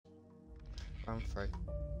Grand 3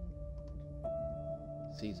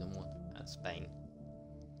 Season 1 at Spain.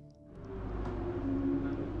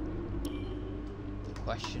 The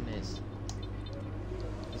question is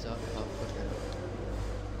our car quicker?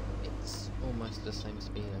 It's almost the same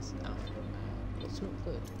speed as Alpha Romeo. It's not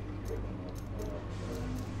good.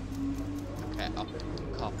 Okay, our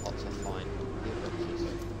car pots are fine. Gearbox is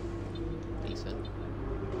decent.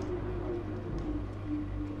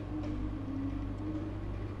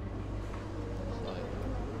 So,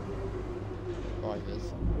 drivers.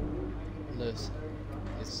 Lewis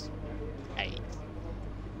is 8th.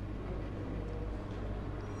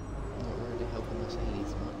 Not really helping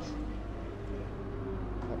Mercedes much.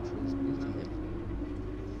 Petrol's beating him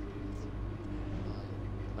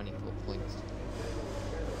by 24 points.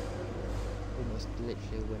 Almost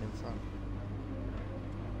literally a win in front.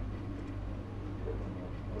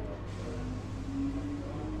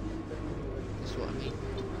 That's what I mean.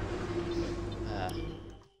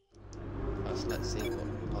 First, let's see what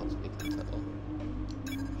parts we can put on.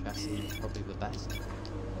 Chassis is probably the best.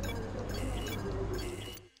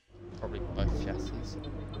 Probably both chassis.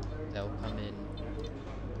 They'll come in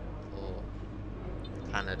for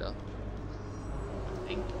Canada, I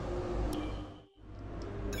think.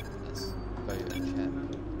 Let's go and check.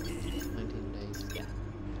 19 days, yeah,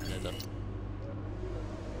 Canada.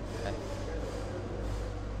 Okay.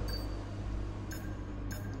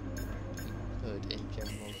 We could, in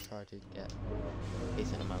general, try to get a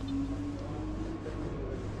decent amount.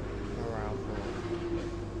 Morale for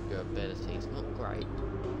durability is not great,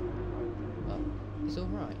 but it's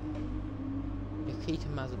alright. Nikita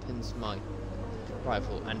Mazepin's my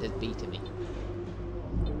rival and has beaten me.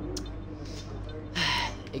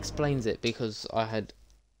 Explains it because I had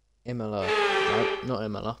Imola, no, not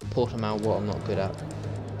Imola, Portimao, what I'm not good at.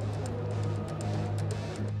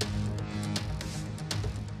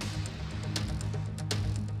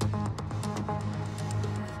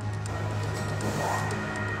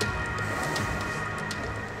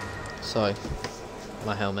 So,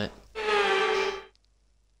 my helmet.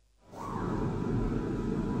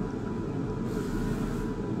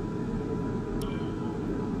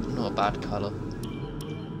 Not a bad colour.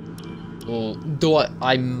 Or do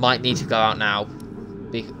I might need to go out now.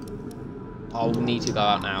 I'll need to go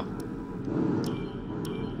out now.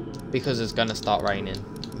 Because it's going to start raining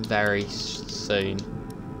very soon.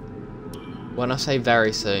 When I say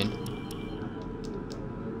very soon,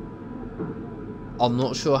 I'm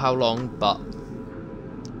not sure how long, but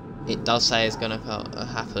it does say it's going to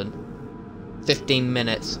happen. 15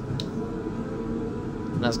 minutes.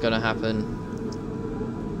 And that's going to happen.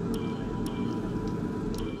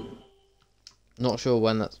 Not sure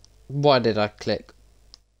when that's... Why did I click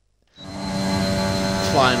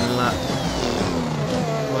flying lap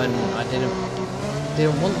when I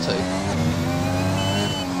didn't want to?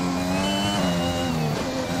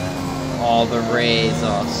 Oh, the rears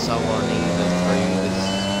are so uneven through this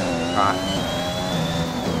track.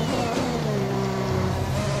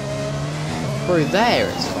 Through there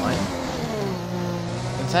it's fine.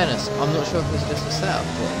 In fairness, I'm not sure if it's just a setup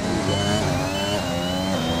or...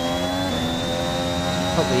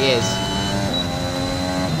 Probably is.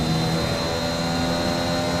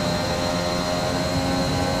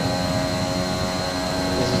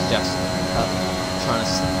 This is just trying to...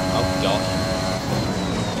 Oh god.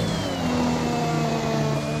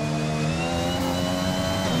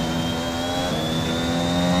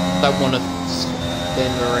 Don't want to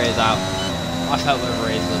spin the rears out. I felt the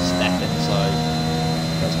rears were stepping, so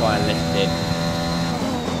that's why I lifted.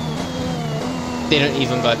 Didn't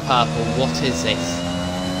even go purple. What is this?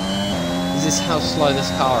 Is this how slow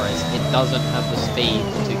this car is? It doesn't have the speed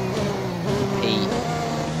to compete.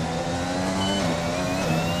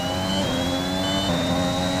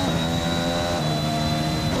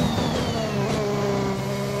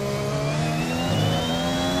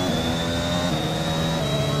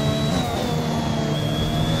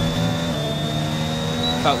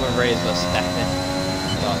 I felt the rears were stepping,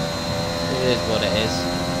 but it is what it is.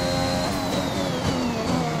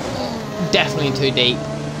 Definitely too deep.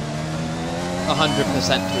 100%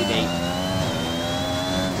 too deep.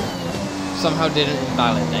 Somehow didn't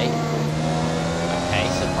invalidate. Okay,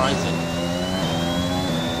 surprising.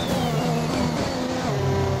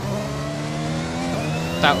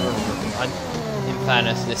 In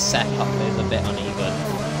fairness, this setup is a bit uneven.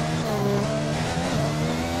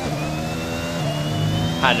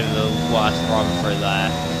 Had the worst run through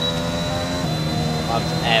there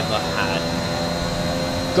I've ever had.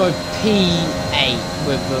 Go P8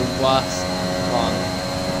 with the worst run.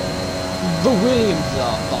 The Williams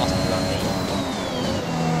are faster than me.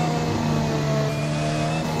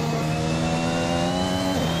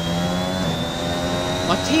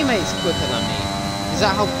 teammate's quicker than me. Is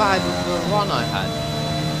that how bad of a run I had?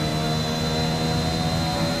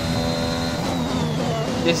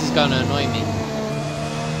 This is gonna annoy me.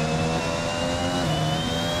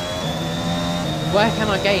 Where can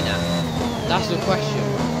I gain at? That's the question.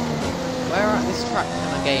 Where at this track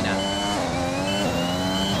can I gain at?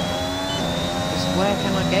 Just where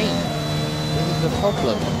can I gain? This is the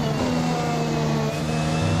problem.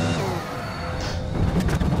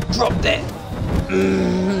 Dropped it!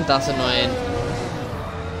 That's annoying.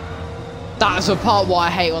 That's the part what I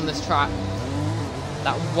hate on this track.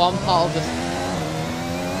 That one part of this.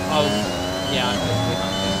 Oh, yeah, I think we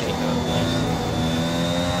have to see how it was.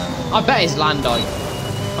 I bet it's Lando.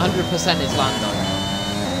 100% it's Lando.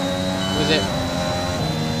 Was it?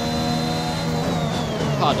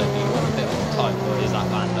 Pardon me, what a bit of time, or is that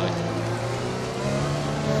Lando?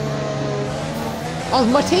 Oh,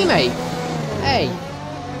 my teammate! Hey!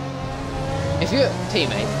 If you're a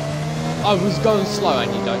teammate, I was going slow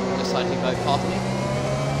and you don't decide to go past me.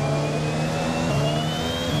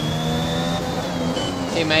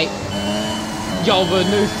 Teammate. Yo, the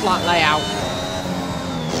new flat layout.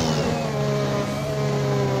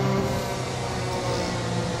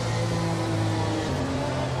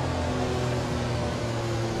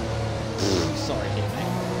 Sorry,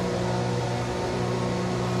 teammate.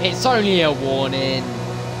 It's only a warning.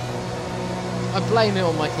 I blame it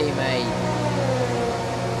on my teammate.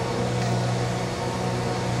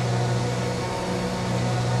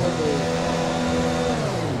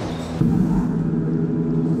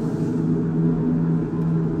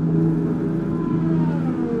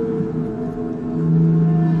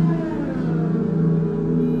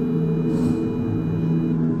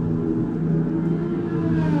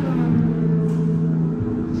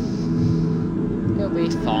 He'll be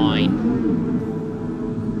fine.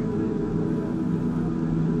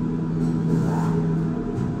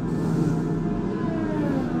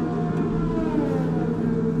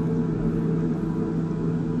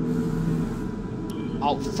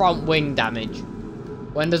 Oh, front wing damage.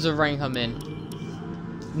 When does the rain come in?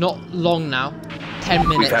 Not long now. 10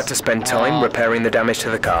 minutes. We've had to spend time repairing the damage to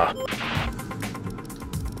the car.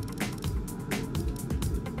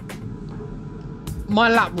 My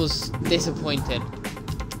lap was disappointing.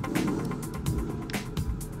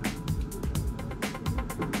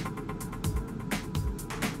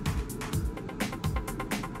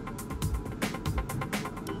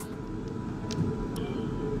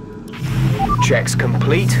 Checks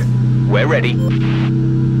complete. We're ready.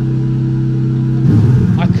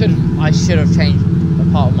 I should have changed a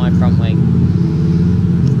part of my front wing.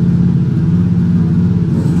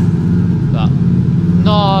 But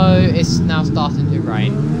no, it's now starting to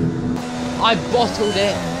rain. I bottled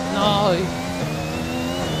it. No.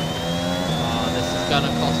 Oh, this is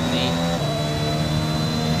gonna cost me.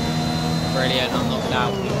 Brilliant, I'm knocked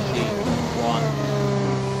out. 2, 1.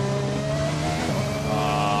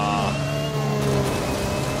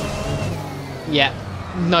 Yeah,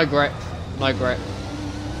 no grip, no grip.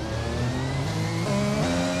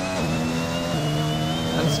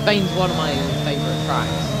 And Spain's one of my favourite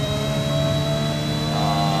tracks.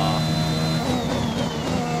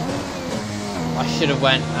 I should have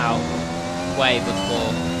went out way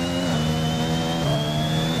before.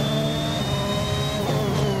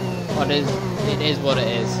 But it is what it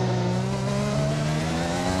is.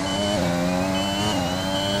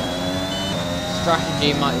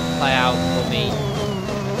 Strategy might play out for me.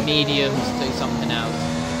 Mediums do something else.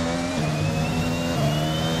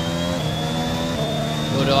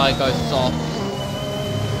 Or do I go soft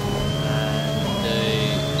and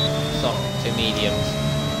do soft to mediums?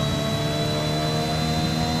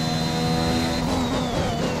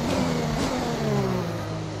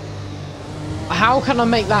 How can I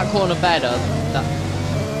make that corner better? That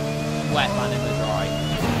wet than in the dry.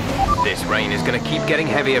 This rain is going to keep getting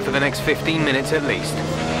heavier for the next 15 minutes at least.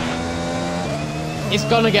 It's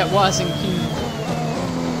going to get worse in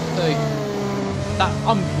Q2.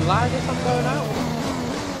 I'm glad if I'm going out.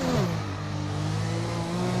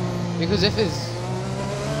 Because if it's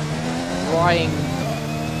drying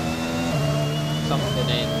something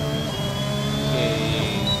in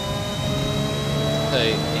Q2,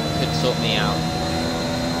 it could sort me out.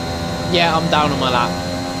 Yeah, I'm down on my lap.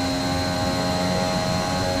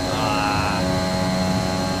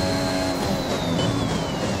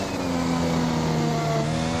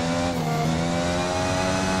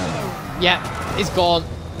 Yeah, it's gone.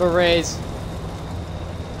 Berets.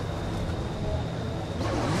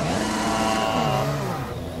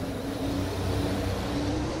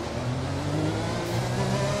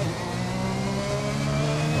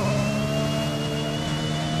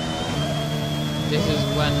 This is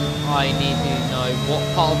when I need to know what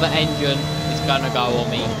part of the engine is going to go on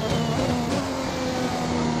me.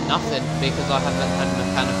 Nothing, because I haven't had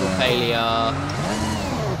mechanical failure.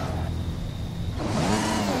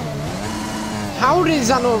 How is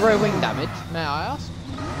that not rear wing damage, may I ask?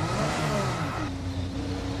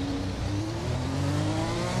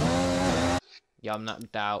 Yeah, I'm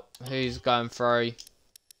knocked out. Who's going through?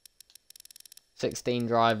 16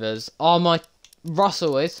 drivers. Oh, my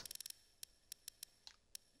Russell is.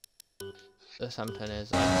 The something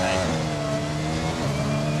is okay.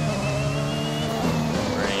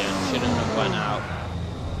 Brilliant. Shouldn't have went out.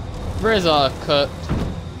 Rizza cooked.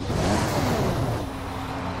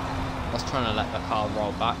 I was trying to let the car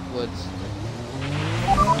roll backwards.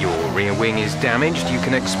 Your rear wing is damaged. You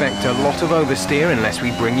can expect a lot of oversteer unless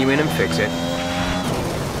we bring you in and fix it.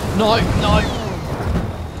 No, no.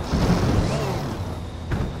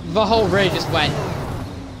 The whole rear just went.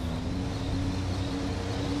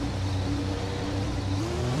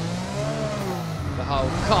 The whole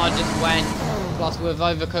car just went. Plus we've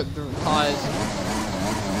overcooked the tyres.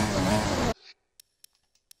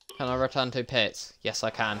 Can I return to pits? Yes, I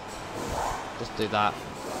can. Just do that.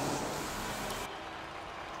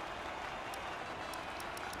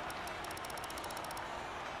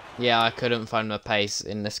 Yeah, I couldn't find my pace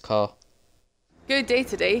in this car. Good day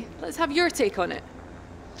today. Let's have your take on it.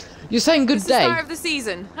 You're saying good It's day? the start of the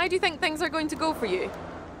season. How do you think things are going to go for you?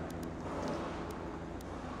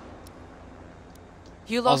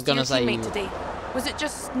 You lost your teammate today. Was it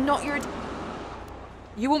just not your...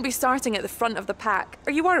 You won't be starting at the front of the pack.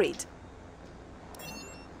 Are you worried?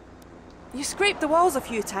 You scraped the walls a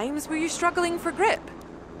few times. Were you struggling for grip?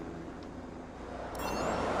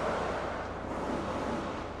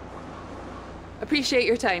 Appreciate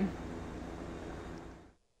your time.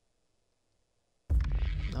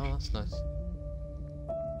 Oh, that's nice.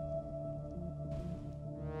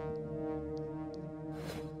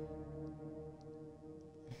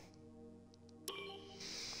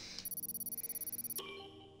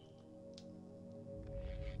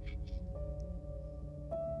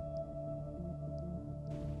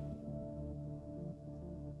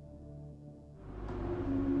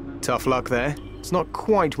 Tough luck there. It's not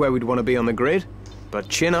quite where we'd want to be on the grid, but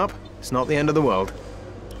chin up, it's not the end of the world.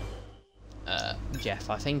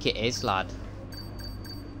 Jeff, I think it is, lad.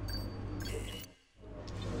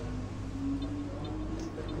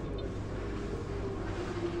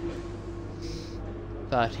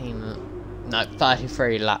 No,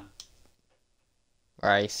 33 lap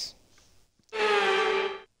race.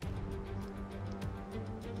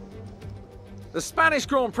 The Spanish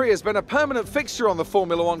Grand Prix has been a permanent fixture on the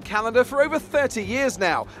Formula One calendar for over 30 years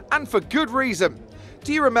now, and for good reason.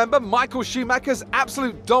 Do you remember Michael Schumacher's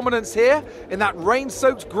absolute dominance here in that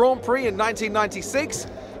rain-soaked Grand Prix in 1996?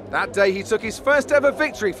 That day he took his first ever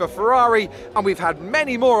victory for Ferrari, and we've had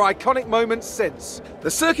many more iconic moments since. The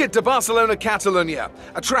Circuit de Barcelona-Catalunya,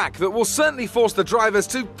 a track that will certainly force the drivers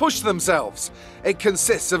to push themselves. It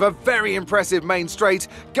consists of a very impressive main straight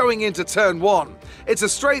going into turn 1. It's a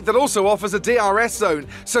straight that also offers a DRS zone,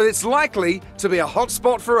 so it's likely to be a hot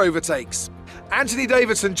spot for overtakes. Anthony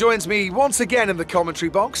Davidson joins me once again in the commentary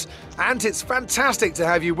box, and it's fantastic to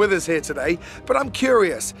have you with us here today, but I'm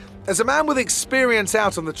curious, as a man with experience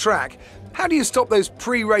out on the track, how do you stop those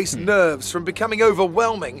pre-race nerves from becoming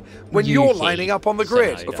overwhelming when you're lining up on the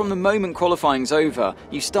grid? But from the moment qualifying's over,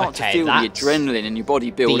 you start to feel the adrenaline in your body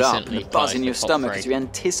build up and the buzz in your stomach as you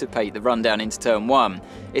anticipate the run down into turn 1.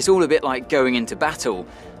 It's all a bit like going into battle,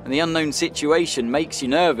 and the unknown situation makes you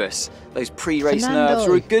nervous. Those pre-race nerves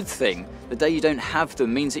are a good thing. The day you don't have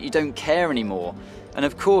them means that you don't care anymore. And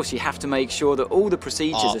of course, you have to make sure that all the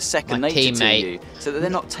procedures are second nature to you, so that they're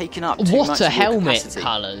not taking up too much of your capacity. What a helmet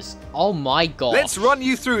colours! Oh my god! Let's run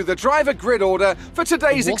you through the driver grid order for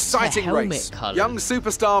today's exciting race. Young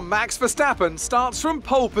superstar Max Verstappen starts from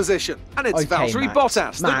pole position, and it's Valtteri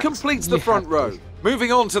Bottas that completes the front row.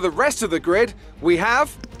 Moving on to the rest of the grid, we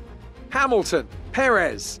have Hamilton,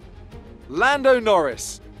 Perez, Lando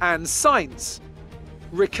Norris, and Sainz,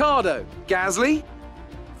 Ricciardo, Gasly,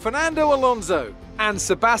 Fernando Alonso, and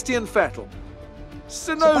Sebastian Vettel,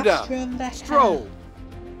 Tsunoda, Stroll,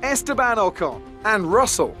 Esteban Ocon, and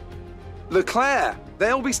Russell. Leclerc,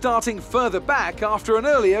 they'll be starting further back after an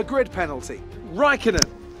earlier grid penalty. Raikkonen,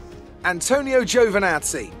 Antonio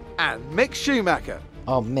Giovinazzi, and Mick Schumacher.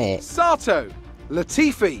 Oh, Mick. Sato,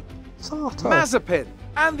 Latifi, Mazepin,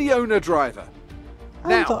 and the owner-driver.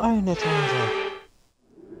 And the owner-driver.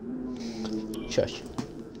 Shush.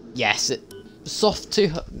 Yes, soft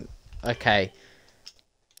to... Okay.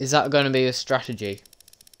 Is that going to be a strategy?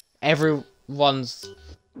 Everyone's...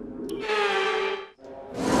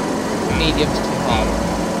 medium's too hard.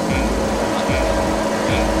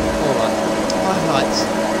 Forward. Lights.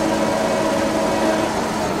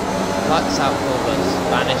 Lights out forwards.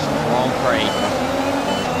 Spanish Grand Prix.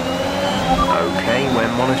 Okay,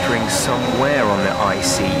 we're monitoring somewhere on the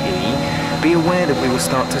ICE. Be aware that we will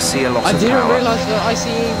start to see a loss of power. I didn't realise the ICE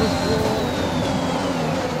was warm.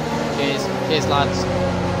 Cheers. Cheers, lads.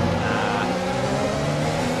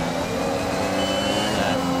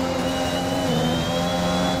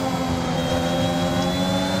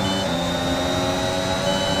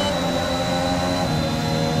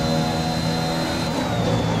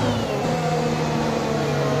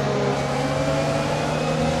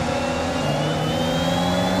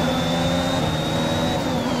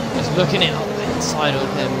 Looking it up inside of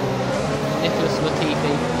him. Nicholas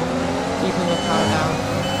Latifi. Keeping the power down.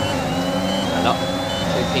 And up.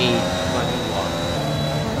 2P21.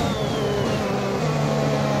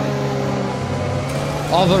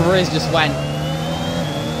 Oh, the Riz just went.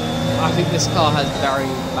 I think this car has very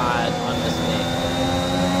bad understeer.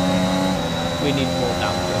 We need more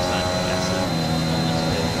downforce and gasoline on this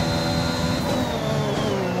bit.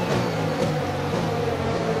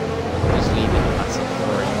 Just leave it. That's a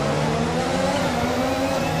 3.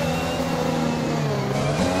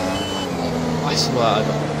 I swear I got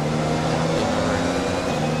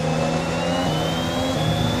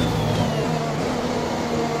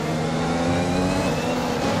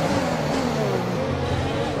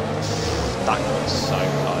that got so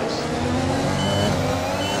close.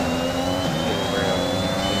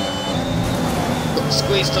 Got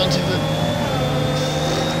squeezed onto the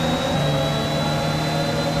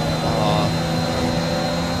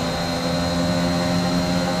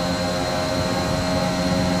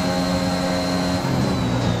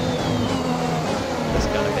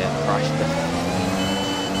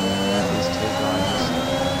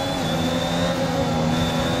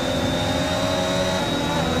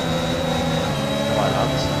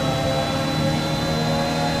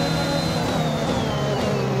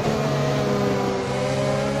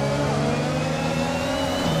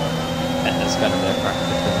going to be a crack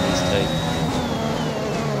between these two.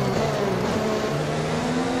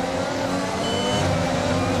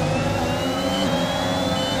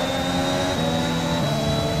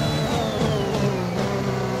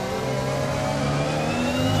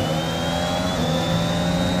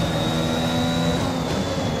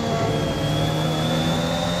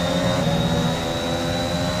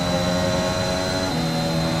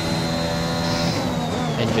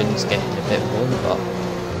 Engine's getting a bit warm, but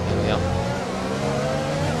here we are.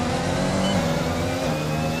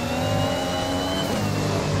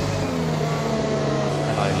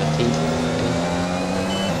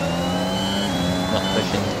 Not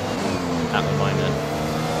pushing at the moment.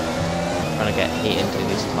 Trying to get heat into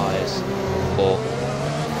these tyres. Or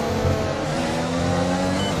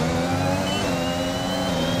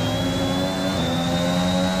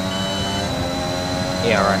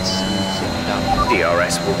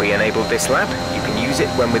DRS will be enabled this lap. You can use it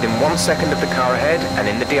when within 1 second of the car ahead and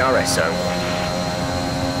in the DRS zone.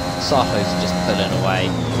 Saho's just pulling away.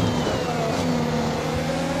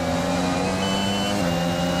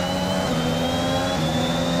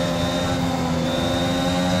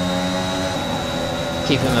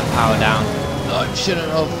 Keeping the power down. No,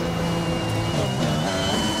 shouldn't have.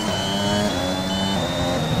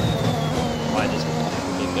 Right, there's a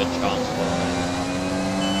really good chance for it.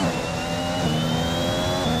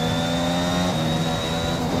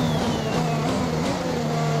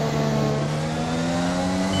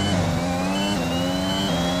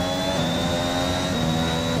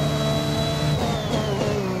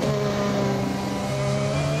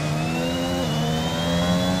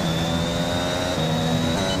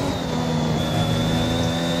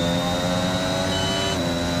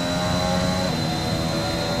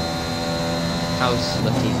 How's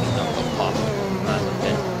Latifi not got past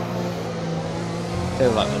Mazepin? I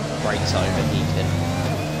feel like the brakes are overheating.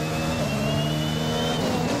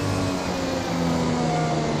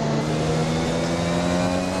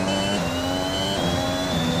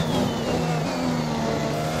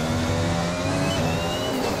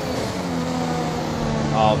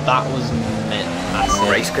 Oh, that was massive.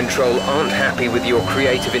 Race control aren't happy with your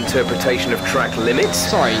creative interpretation of track limits.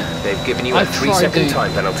 Sorry. They've given you a 3-second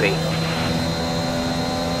time penalty.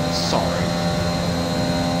 Sorry.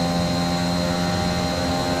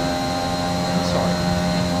 I'm sorry.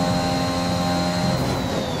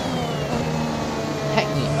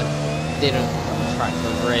 Technically, I didn't track the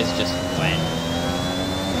Riz just went.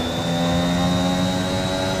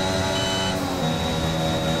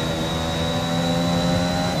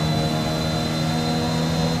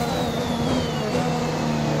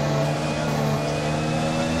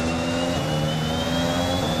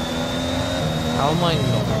 How am I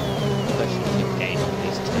not pushing to gain on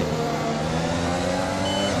these two?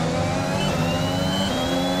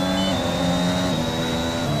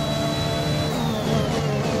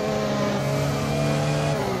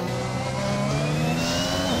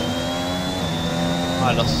 I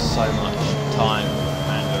lost so much time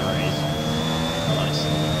and arrays. Nice.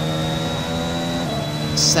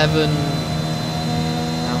 7.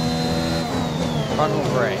 Front or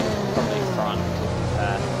rear? Probably front to be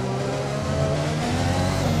fair.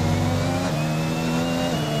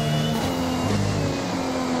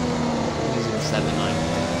 Using 7, 9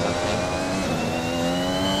 something.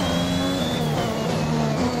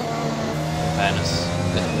 In fairness,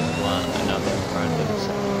 this was another random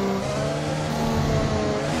set.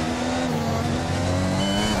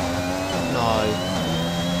 No.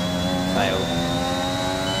 Failed.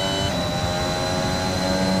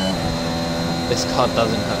 This car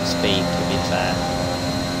doesn't have speed, to be fair.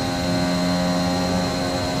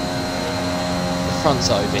 The front's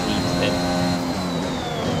overheated.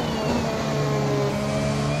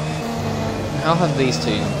 How have these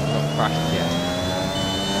two not crashed yet?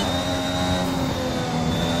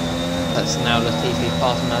 That's now Latifi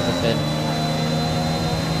past Mazepin.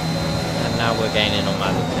 And now we're gaining on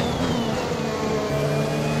Mazepin.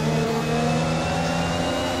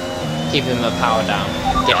 Keep him a power down.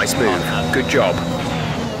 Nice move. Good job.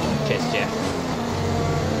 Cheers, Jeff.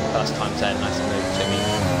 First time said nice move to me.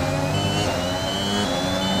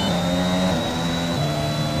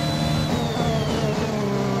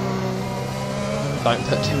 Don't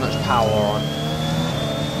put too much power on.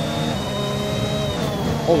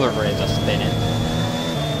 All the rears are spinning.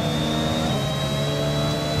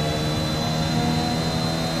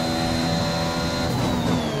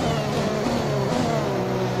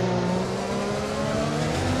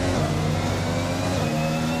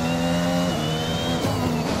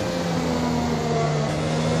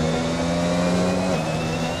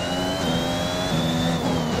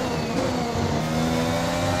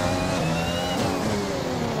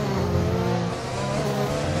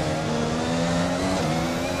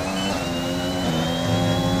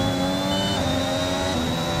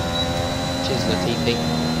 Latifi.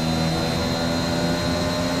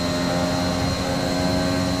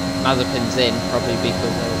 Mazepin's in, probably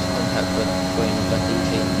because there was contact between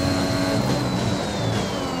Latifi and Mazepin.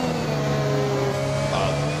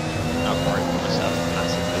 Oh, I've broken myself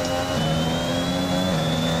massively.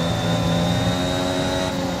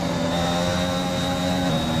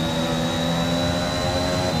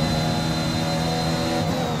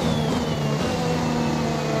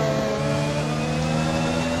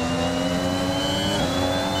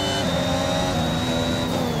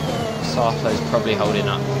 Sarto's probably holding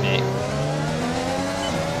up Nick.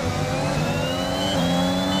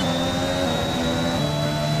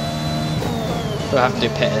 We'll have to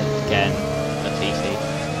pit it again. Latifi.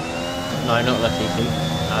 No, not Latifi.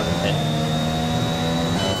 Mazepin.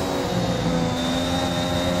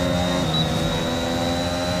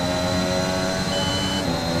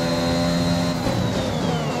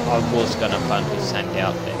 I was gonna plan to send it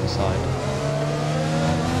out the inside.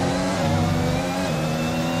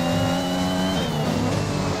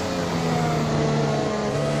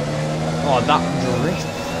 Oh, that drift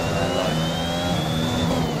there though.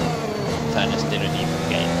 Fairness didn't even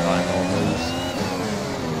gain time or moves.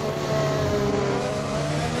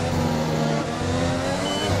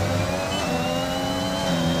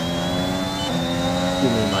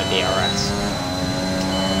 Give me my DRS.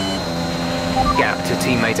 Gap to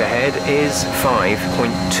teammate ahead is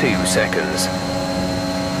 5.2 seconds.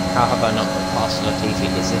 How have I not got past Latifi?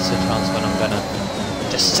 Is this a chance when I'm gonna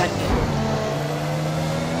just send it?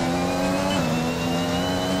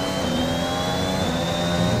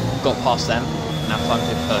 Got past them, now time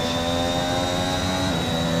to push.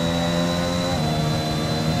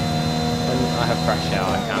 When I have pressure, I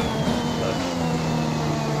can push.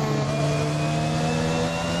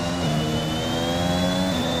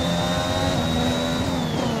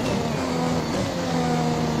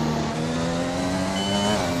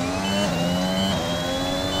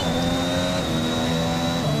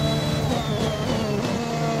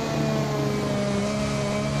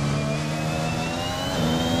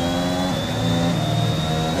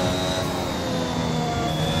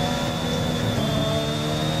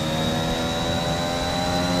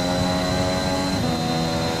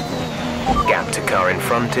 Gap to car in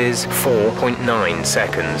front is 4.9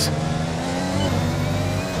 seconds.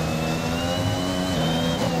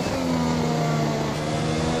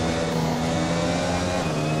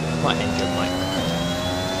 My engine might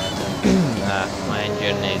my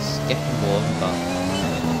engine is getting warm, but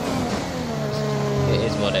it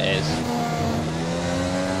is what it is.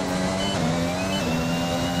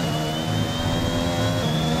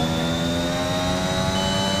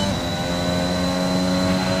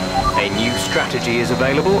 strategy is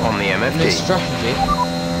available on the MFD. New strategy?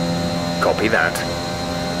 Copy that.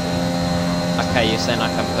 Okay, you're saying I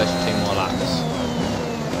can push 2 more laps.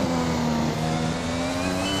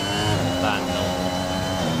 That normal.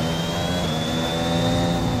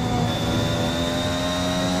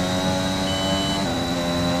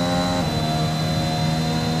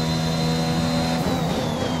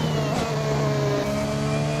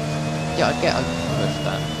 Yeah, I get I can push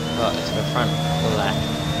that, but it's the front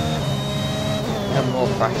left. You have more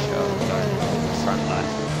pressure going to the front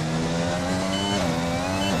left.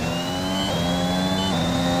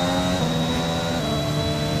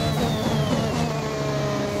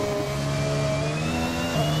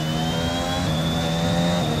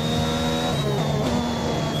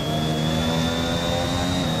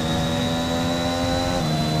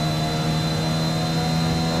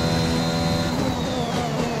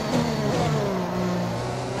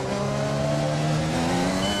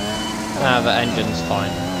 The engine's fine.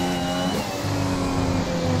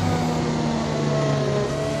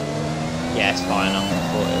 Yeah, it's fine. I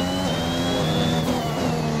thought it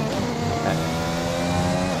okay.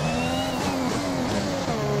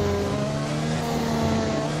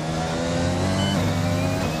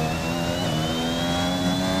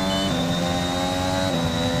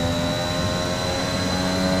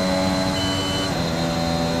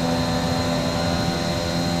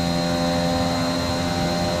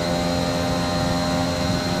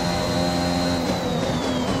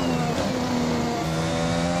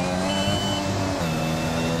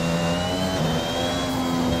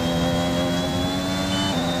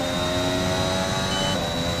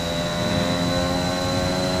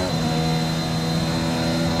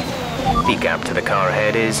 The gap to the car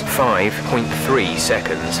ahead is 5.3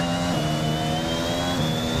 seconds.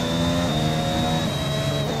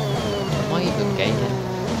 Am I even gaining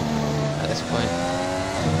at this point?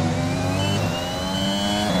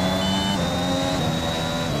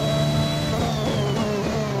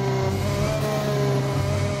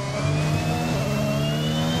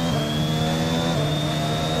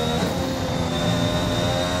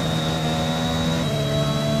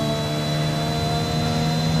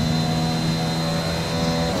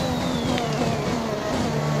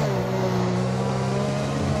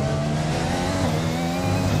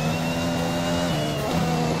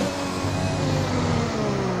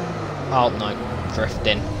 Oh no,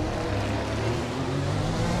 drifting.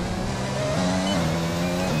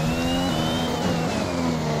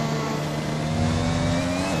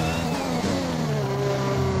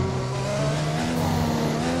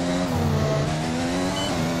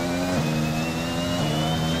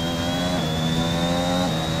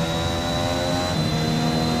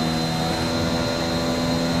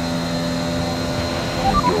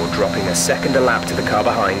 You're dropping a second a lap to the car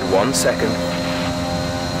behind, 1 second.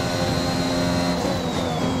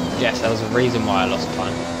 Yes, there was a reason why I lost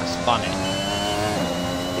time. I spun it.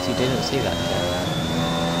 If you didn't see that, Jeff.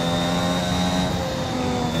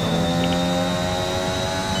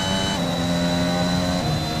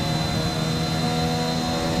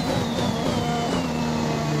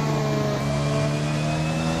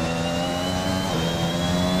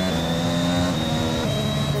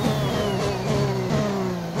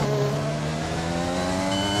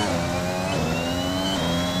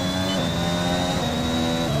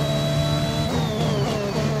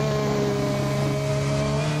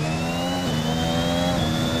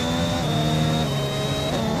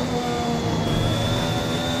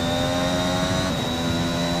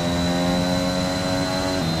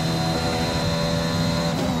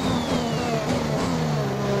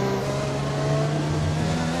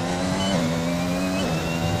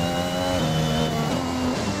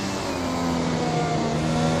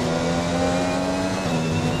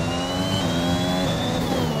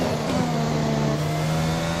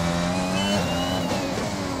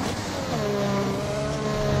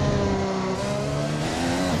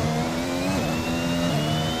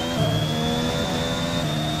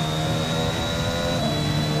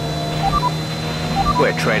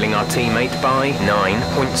 We're trailing our teammate by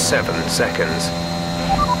 9.7 seconds.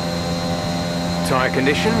 Tyre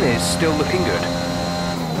condition is still looking good.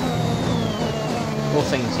 What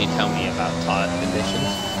things you tell me about tyre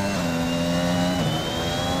conditions?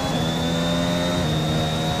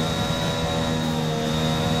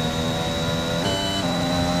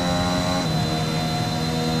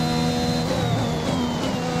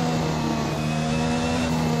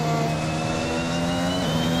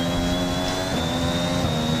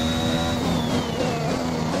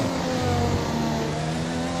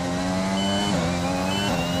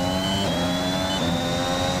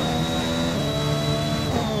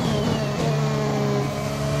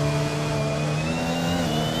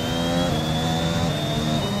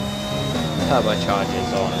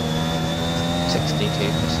 Turbocharger's on 62%.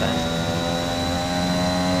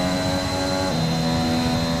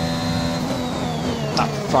 That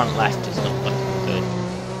front left is not looking good.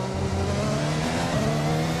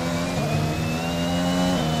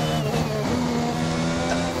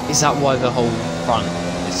 Is that why the whole front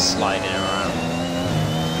is sliding around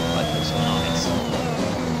like it's on ice?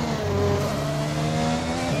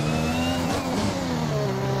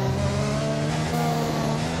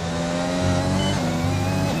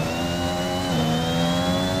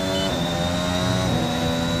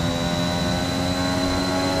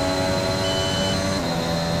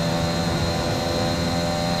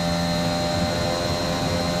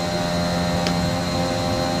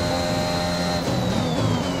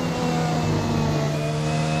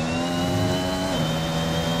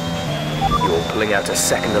 Pulling out a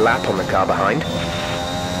second lap on the car behind.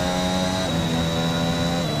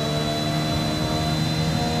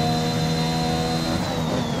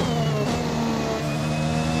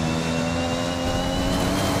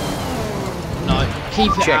 No,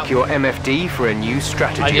 keep it Check out. your MFD for a new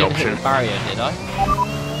strategy I didn't option. hit the barrier, did I?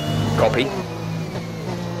 Copy.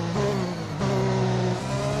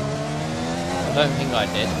 I don't think I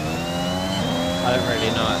did. I don't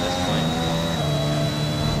really know at this point.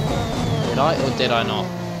 Did I or did I not?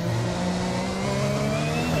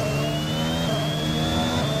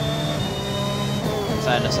 In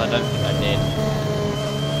fairness, I don't think I did.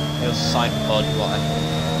 It was side pod,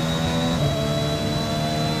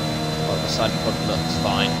 what the side pod looks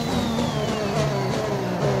fine.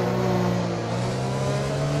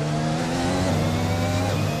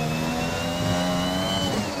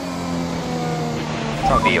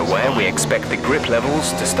 Be aware we expect the grip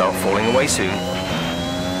levels to start falling away soon.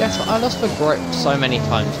 Yes, I lost the grip so many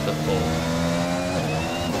times before.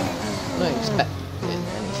 I don't expect anything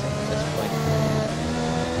at this point.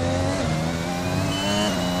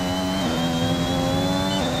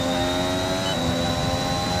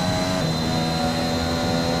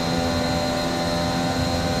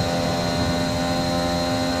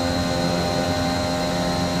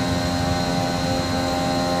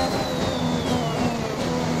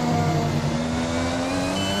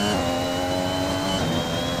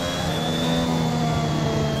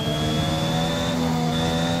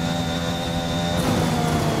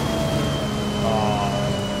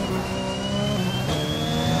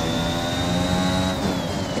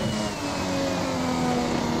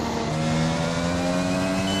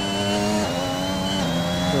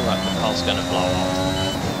 It's gonna blow up.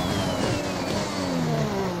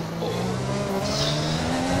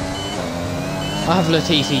 I have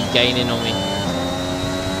Latifi gaining on me.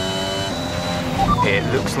 It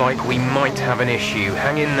looks like we might have an issue.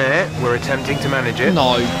 Hang in there, we're attempting to manage it.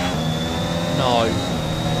 No. No.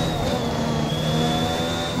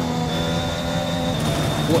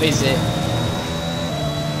 What is it?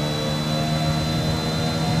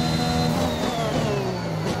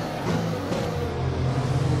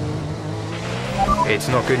 It's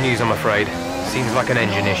not good news, I'm afraid. Seems like an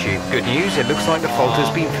engine issue. Good news, it looks like the fault has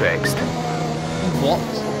been fixed. What?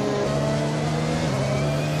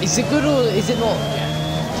 Is it good or is it not?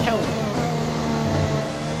 Tell me.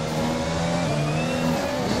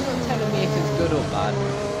 You're not telling me if it's good or bad.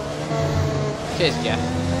 Cheers, Jeff.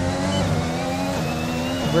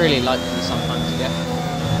 Really like you sometimes, Jeff.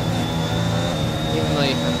 Even though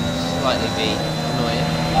you can slightly be annoying.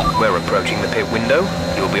 We're approaching the pit window.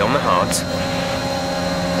 You'll be on the hards.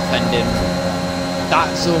 Defending.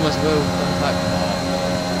 That's almost will contact.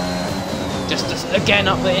 Just again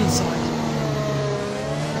up the inside.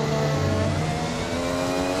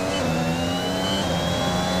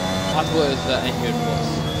 I thought the engine was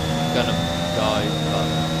gonna go, but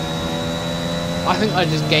I think I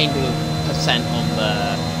just gained a percent on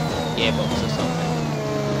the gearbox or something.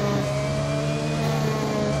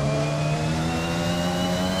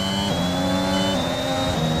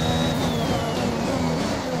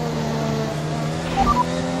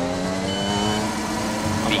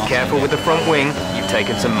 Be careful with the front wing. You've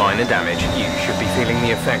taken some minor damage. You should be feeling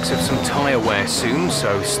the effects of some tyre wear soon,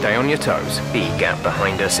 so stay on your toes. The gap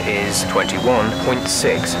behind us is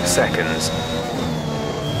 21.6 seconds.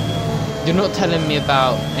 You're not telling me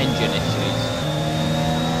about engine issues.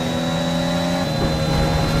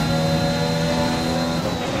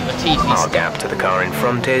 Our gap to the car in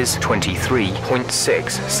front is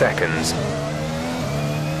 23.6 seconds.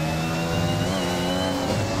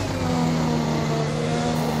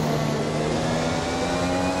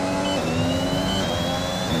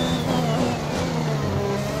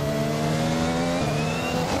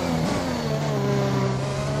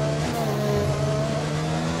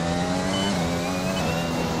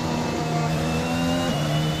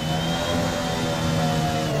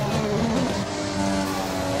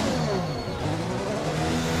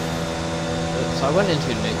 I went into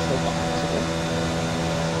neutral by accident.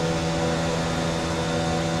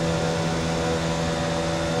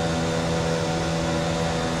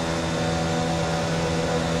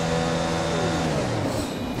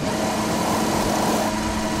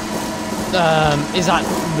 Is that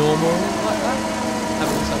normal like that?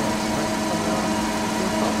 Having so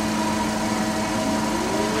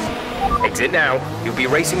much Exit now. You'll be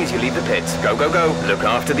racing as you leave the pits. Go, go, go. Look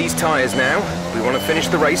after these tyres now. We want to finish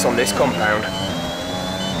the race on this compound.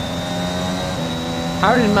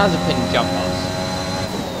 How did Mazepin jump us?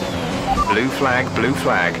 Blue flag, blue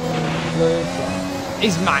flag. Blue flag.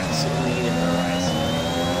 Is Max leading the race?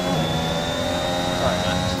 Sorry,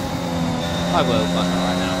 Max. I will, but not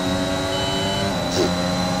right now.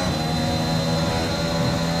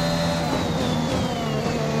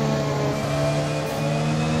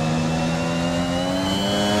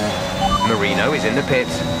 Marino is in the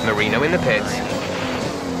pits. Marino in the pits.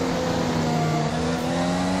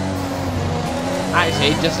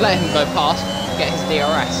 Actually, just let him go past, get his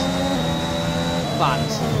DRS.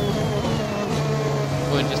 Plans.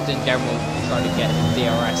 We're just in general trying to get his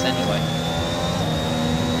DRS anyway.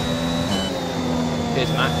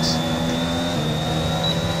 Here's Max.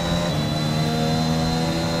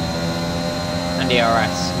 And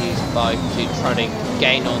DRS used by to try to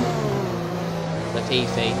gain on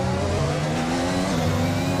Latifi.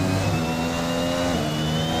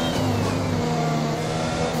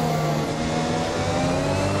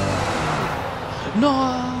 No!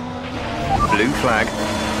 Blue flag.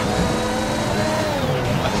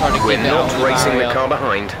 We're not racing the car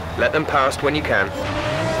behind. Let them past when you can.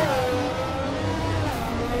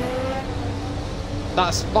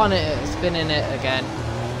 That's spinning it again.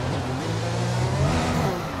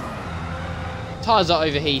 Tyres are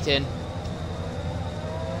overheating.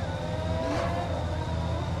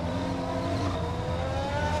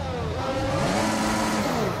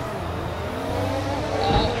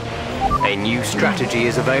 A new strategy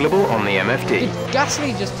is available on the MFD. Did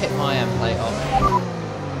Gasly just hit my end plate off?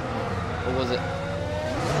 Or was it?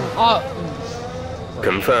 Oh!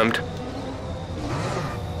 Confirmed.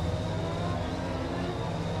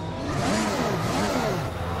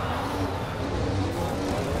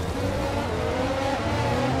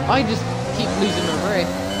 I just keep losing the rear.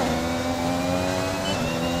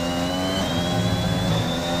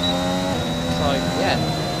 So, yeah,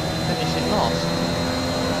 finishing last.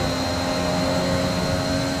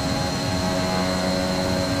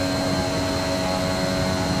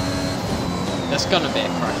 There's gonna be a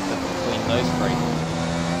crash between those three.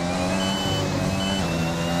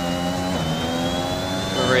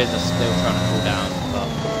 The rears are still trying to cool down, but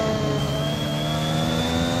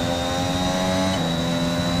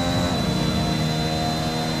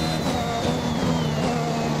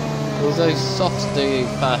although softs do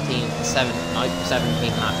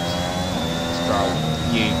 17 laps, Stroll,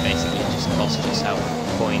 you basically just cost yourself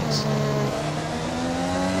points.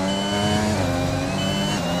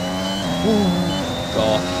 Ooh,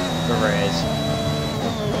 gosh, the rears.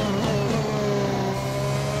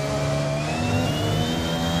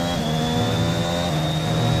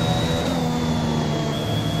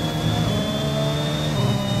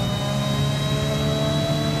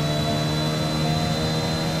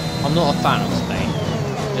 I'm not a fan of Spain.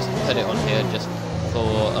 Just put it on here just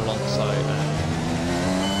for Alonso and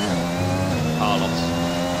Carlos.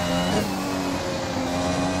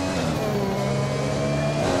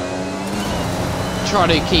 Try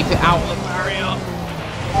to keep it out of the barrier.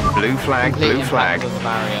 Blue flag, Complete blue flag. of the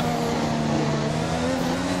barrier.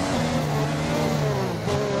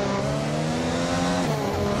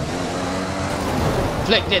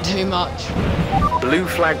 Flicked it too much. Blue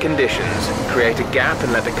flag conditions. Create a gap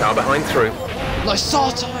and let the car behind through. Like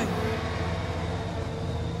Sato!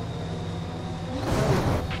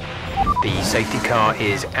 The safety car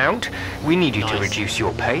is out. We need you to reduce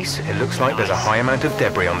your pace. It looks like there's a high amount of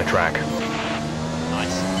debris on the track.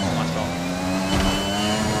 Nice. Nice one.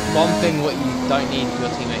 One thing what you don't need your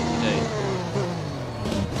teammate to do.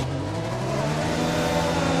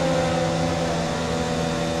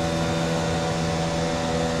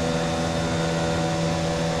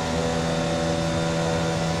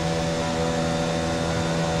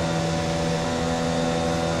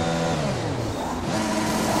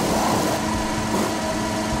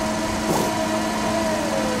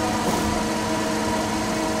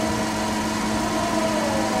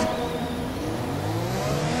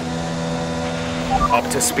 Up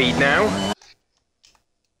to speed now.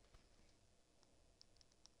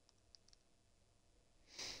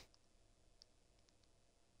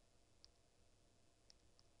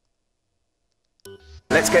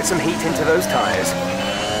 Let's get some heat into those tyres.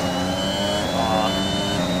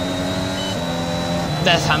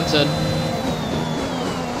 There's Hampton.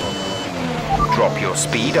 Drop your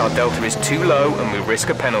speed, our delta is too low and we risk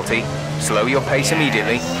a penalty. Slow your pace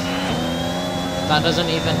immediately. That doesn't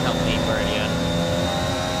even help me, brilliant.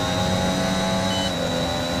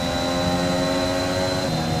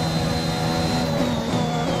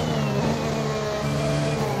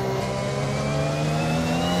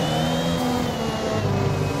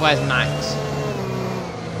 Where's Max?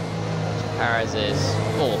 Perez is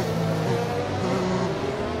 4th.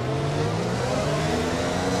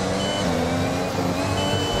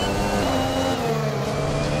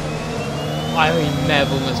 I may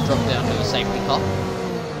have almost dropped down to the safety car.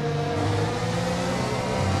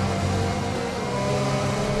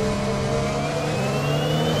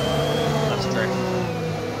 That's true.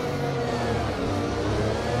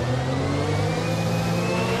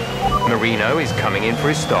 Marino is coming in for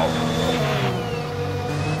his stop.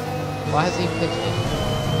 Why has he pitched it?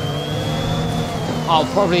 Oh,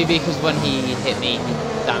 probably because when he hit me, he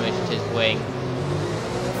damaged his wing.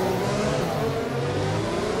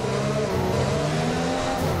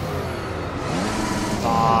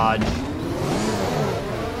 Fudge.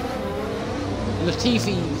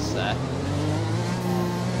 Latifi's there.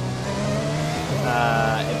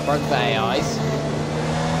 It broke the AIs.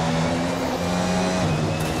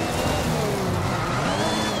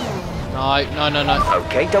 No.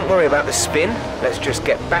 Okay, don't worry about the spin. Let's just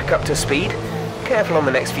get back up to speed. Careful on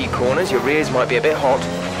the next few corners, your rears might be a bit hot.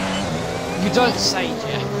 You don't say,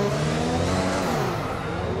 Jack.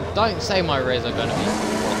 Don't say my rears are going to be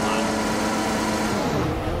hot.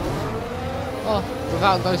 Oh,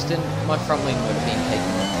 without ghosting, my front wing would have been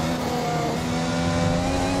taken off.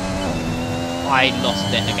 I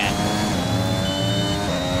lost it again.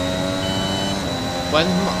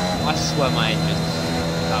 I swear my engine's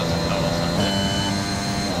 1,000 or something.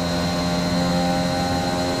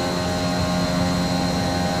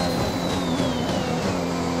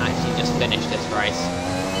 Actually just finished this race.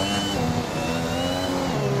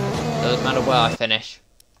 Doesn't matter where I finish.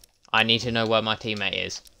 I need to know where my teammate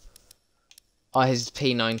is. Oh, his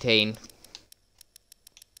P19.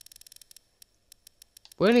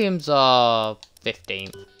 Williams are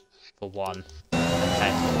 15th for 1.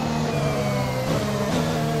 Okay.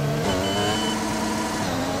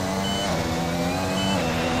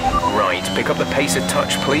 Right, pick up the pace a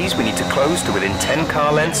touch, please. We need to close to within 10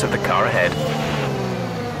 car lengths of the car ahead.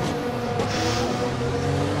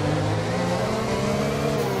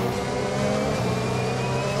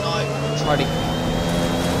 No, try to...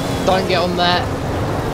 Don't get on there.